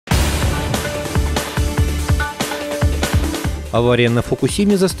Авария на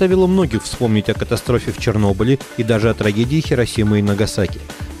Фукусиме заставила многих вспомнить о катастрофе в Чернобыле и даже о трагедии Хиросимы и Нагасаки.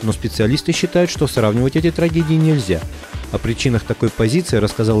 Но специалисты считают, что сравнивать эти трагедии нельзя. О причинах такой позиции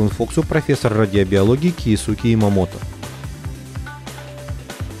рассказал инфоксу профессор радиобиологии Киисуки Иомото.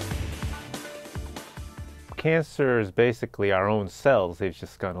 Cancer is basically our own cells. They've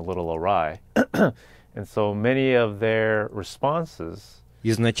just gone a little awry. And so many of their responses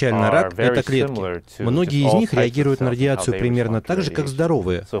Изначально рак – это клетки. Многие из них реагируют на радиацию примерно так же, как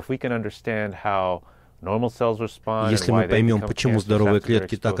здоровые. Если мы поймем, почему здоровые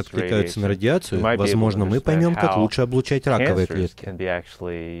клетки так откликаются на радиацию, возможно, мы поймем, как лучше облучать раковые клетки.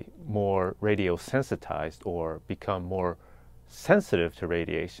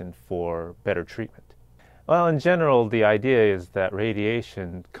 Well, in general, the idea is that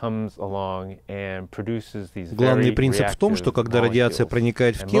radiation comes along and produces these Главный принцип в том, что когда радиация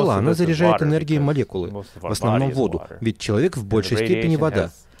проникает в тело, она заряжает энергией молекулы, в основном воду, ведь человек в большей степени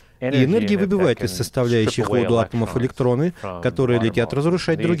вода. И энергия выбивает из составляющих воду атомов электроны, которые летят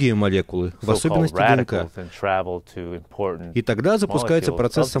разрушать другие молекулы, в особенности ДНК. И тогда запускается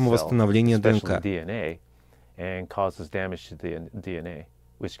процесс самовосстановления ДНК.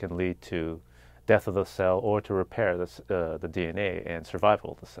 Death of the cell or to repair the DNA and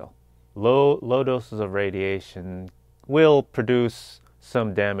survival of the cell. Low doses of radiation will produce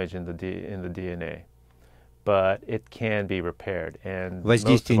some damage in the DNA, but it can be repaired.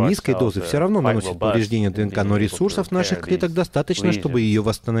 Воздействие низкой дозы все равно наносит повреждение ДНК, но ресурсов наших клеток достаточно, чтобы ее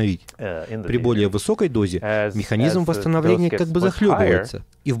восстановить. При более высокой дозе механизм восстановления как бы захлебывается,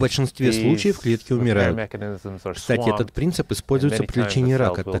 и в большинстве случаев клетки умирают. Кстати, этот принцип используется при лечении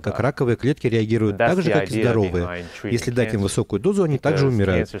рака, так как раковые клетки реагируют так же, как и здоровые. Если дать им высокую дозу, они также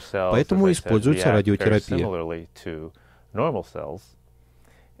умирают. Поэтому используется радиотерапия.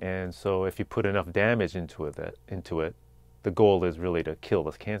 And so if you put enough damage into it, the goal is really to kill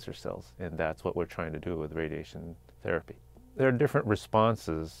the cancer cells. And that's what we're trying to do with radiation therapy. There are different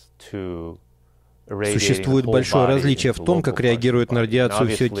responses to Существует большое различие в том, как реагирует на радиацию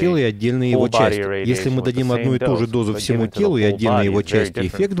все тело и отдельные его части. Если мы дадим одну и ту же дозу всему телу и отдельные его части,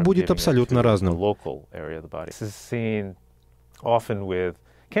 эффект будет абсолютно разным.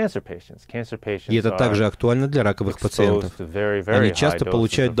 И это также актуально для раковых пациентов. Они часто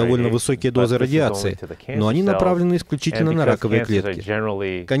получают довольно высокие дозы радиации, но они направлены исключительно на раковые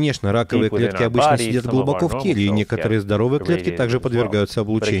клетки. Конечно, раковые клетки обычно сидят глубоко в теле, и некоторые здоровые клетки также подвергаются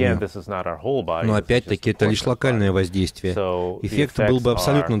облучению. Но опять-таки это лишь локальное воздействие. Эффект был бы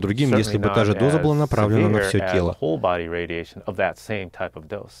абсолютно другим, если бы та же доза была направлена на все тело.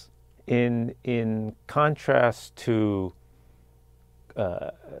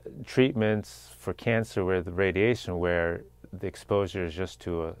 Treatments for cancer with radiation where the exposure is just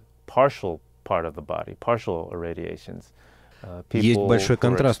to a partial part of the body, partial irradiations. Есть большой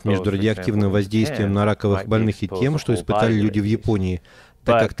контраст между радиоактивным воздействием на раковых больных и тем, что испытали люди в Японии,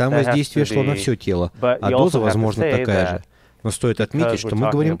 так как там воздействие шло на все тело, а доза, возможно, такая же. Но стоит отметить, что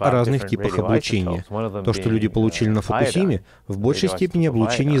мы говорим о разных типах облучения. То, что люди получили на Фукусиме, в большей степени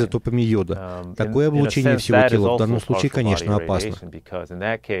облучение изотопами йода. Такое облучение всего тела в данном случае, конечно, опасно.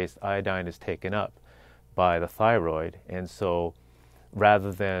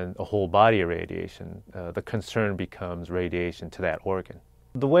 Rather than a whole body irradiation, the concern becomes radiation to that organ.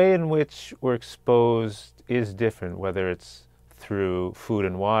 The way in which we're exposed is different, whether it's through food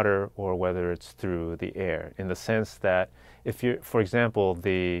and water or whether it's through the air, in the sense that if you're, for example,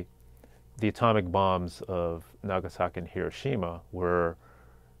 the atomic bombs of Nagasaki and Hiroshima were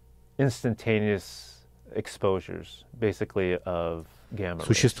instantaneous exposures, basically of gamma rays.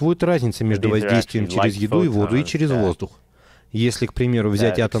 Существует разница между воздействием через еду и воду и через воздух. Если, к примеру,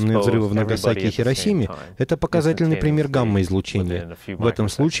 взять атомные взрывы в Нагасаки и Хиросиме, это показательный пример гамма-излучения. В этом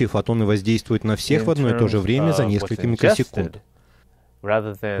случае фотоны воздействуют на всех в одно и то же время за несколько микросекунд.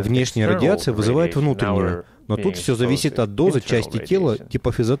 Внешняя радиация вызывает внутреннюю, но тут все зависит от дозы части тела,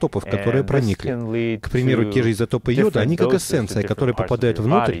 типов изотопов, которые проникли. К примеру, те же изотопы йода, они как эссенция, которые попадают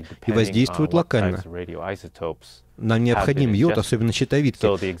внутрь и воздействуют локально. Нам необходим йод, особенно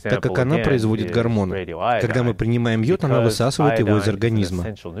щитовидке, так как она производит гормоны. Когда мы принимаем йод, она высасывает его из организма.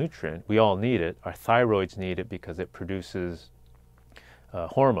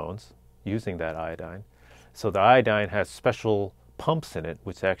 Pumps in it,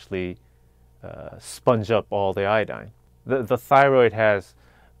 which actually sponge up all the iodine. The thyroid has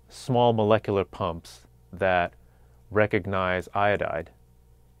small molecular pumps that recognize iodide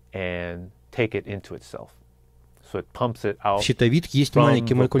and take it into itself. So it pumps it out. В щитовидке есть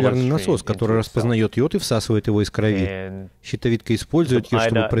маленький молекулярный насос, который распознает йод и всасывает его из крови. Щитовидка использует ее,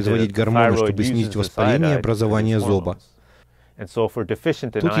 чтобы производить гормоны, чтобы снизить воспаление и образование зоба.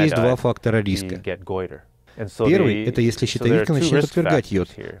 Тут есть два фактора риска. Первый — это если щитовидка начнет отвергать йод,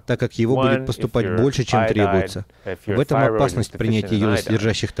 так как его будет поступать больше, чем требуется. В этом опасность принятия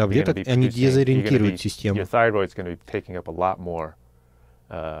йодосодержащих таблеток, и они дезориентируют систему.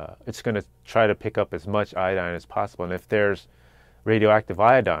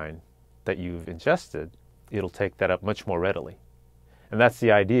 It'll take that up much more readily. And that's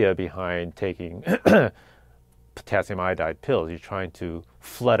the idea behind taking potassium iodide pills. You're trying to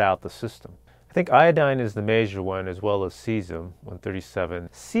flood out the system. I think iodine is the major one, as well as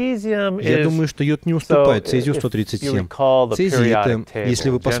cesium-137. Cesium Я думаю, что йод не уступает цезию-137. Цезий — это, если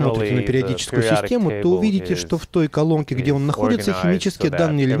вы посмотрите на периодическую систему, то увидите, что в той колонке, где он находится, химические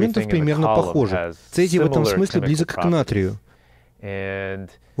данные элементов примерно похожи. Цезий в этом смысле близок к натрию.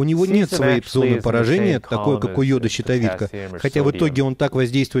 У него нет своей зоны поражения, такой, как у йода щитовидка, хотя в итоге он так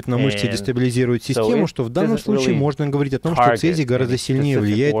воздействует на мышцы и дестабилизирует систему, что в данном случае можно говорить о том, что цезий гораздо сильнее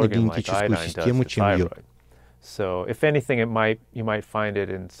влияет на генетическую систему, чем йод. So, if anything, you might find it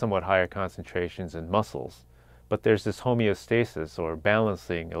in somewhat higher concentrations in muscles, but there's this homeostasis or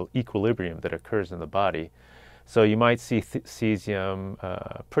balancing equilibrium that occurs in the body. So you might see cesium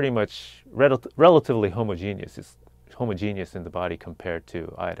pretty much relatively homogeneous. It's homogeneous in the body compared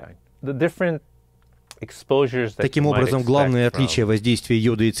to iodine. The different exposures that Таким образом, главное отличие воздействия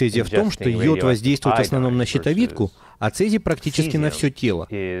йода и цезия в том, что йод воздействует в основном на щитовидку, а цезий практически на все тело.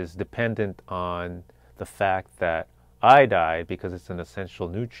 The fact that iodide, because it's an essential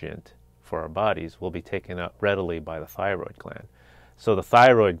nutrient for our bodies, will be taken up readily by the thyroid gland. So the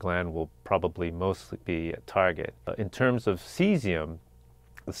thyroid gland will probably mostly be a target. In terms of cesium,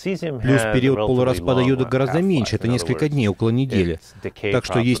 Плюс период полураспада йода гораздо меньше, это несколько дней, около недели. Так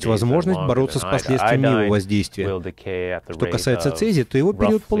что есть возможность бороться с последствиями его воздействия. Что касается цезия, то его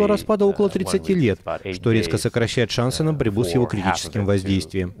период полураспада около 30 лет, что резко сокращает шансы на борьбу с его критическим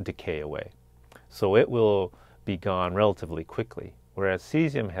воздействием. So it will be gone relatively quickly, whereas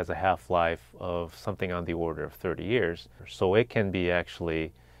cesium has a half-life of something on the order of 30 years, so it can be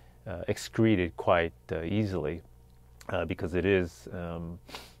actually excreted quite easily because it is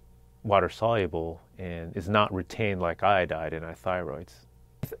water-soluble and is not retained like iodide in our thyroids.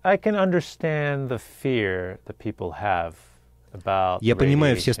 I can understand the fear that people have. Я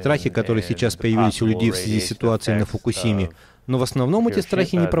понимаю все страхи, которые сейчас появились у людей в связи с ситуацией на Фукусиме, но в основном эти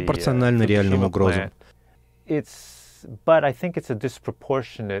страхи непропорциональны реальным угрозам.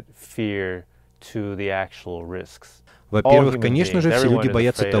 Во-первых, конечно же, все люди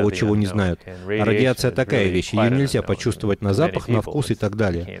боятся того, чего не знают. А радиация такая вещь, ее нельзя почувствовать на запах, на вкус и так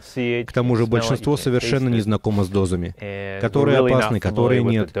далее. К тому же большинство совершенно не знакомо с дозами. Которые опасны, которые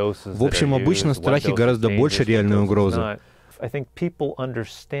нет. В общем, обычно страхи гораздо больше реальной угрозы.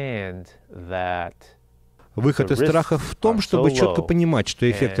 Выход из страхов в том, чтобы четко понимать, что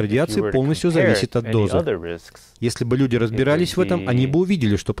эффект радиации полностью зависит от дозы. Если бы люди разбирались в этом, они бы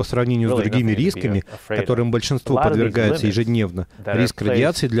увидели, что по сравнению с другими рисками, которым большинство подвергается ежедневно, риск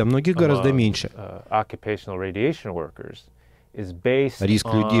радиации для многих гораздо меньше.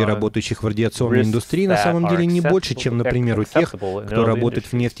 Риск людей, работающих в радиационной индустрии, на самом деле не больше, чем, например, у тех, кто работает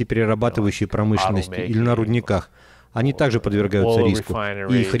в нефтеперерабатывающей промышленности или на рудниках. Они также подвергаются риску,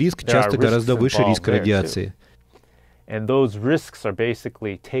 и их риск часто гораздо выше риска радиации.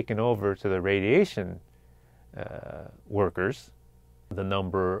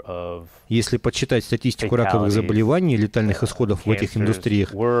 Если подсчитать статистику раковых заболеваний и летальных исходов в этих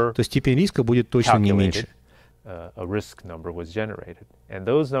индустриях, то степень риска будет точно не меньше.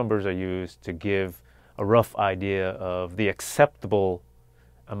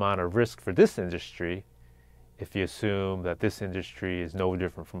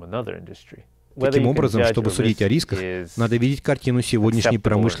 Таким образом, чтобы судить о рисках, надо видеть картину сегодняшней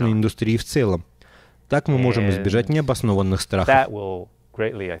промышленной индустрии в целом. Так мы можем избежать необоснованных страхов.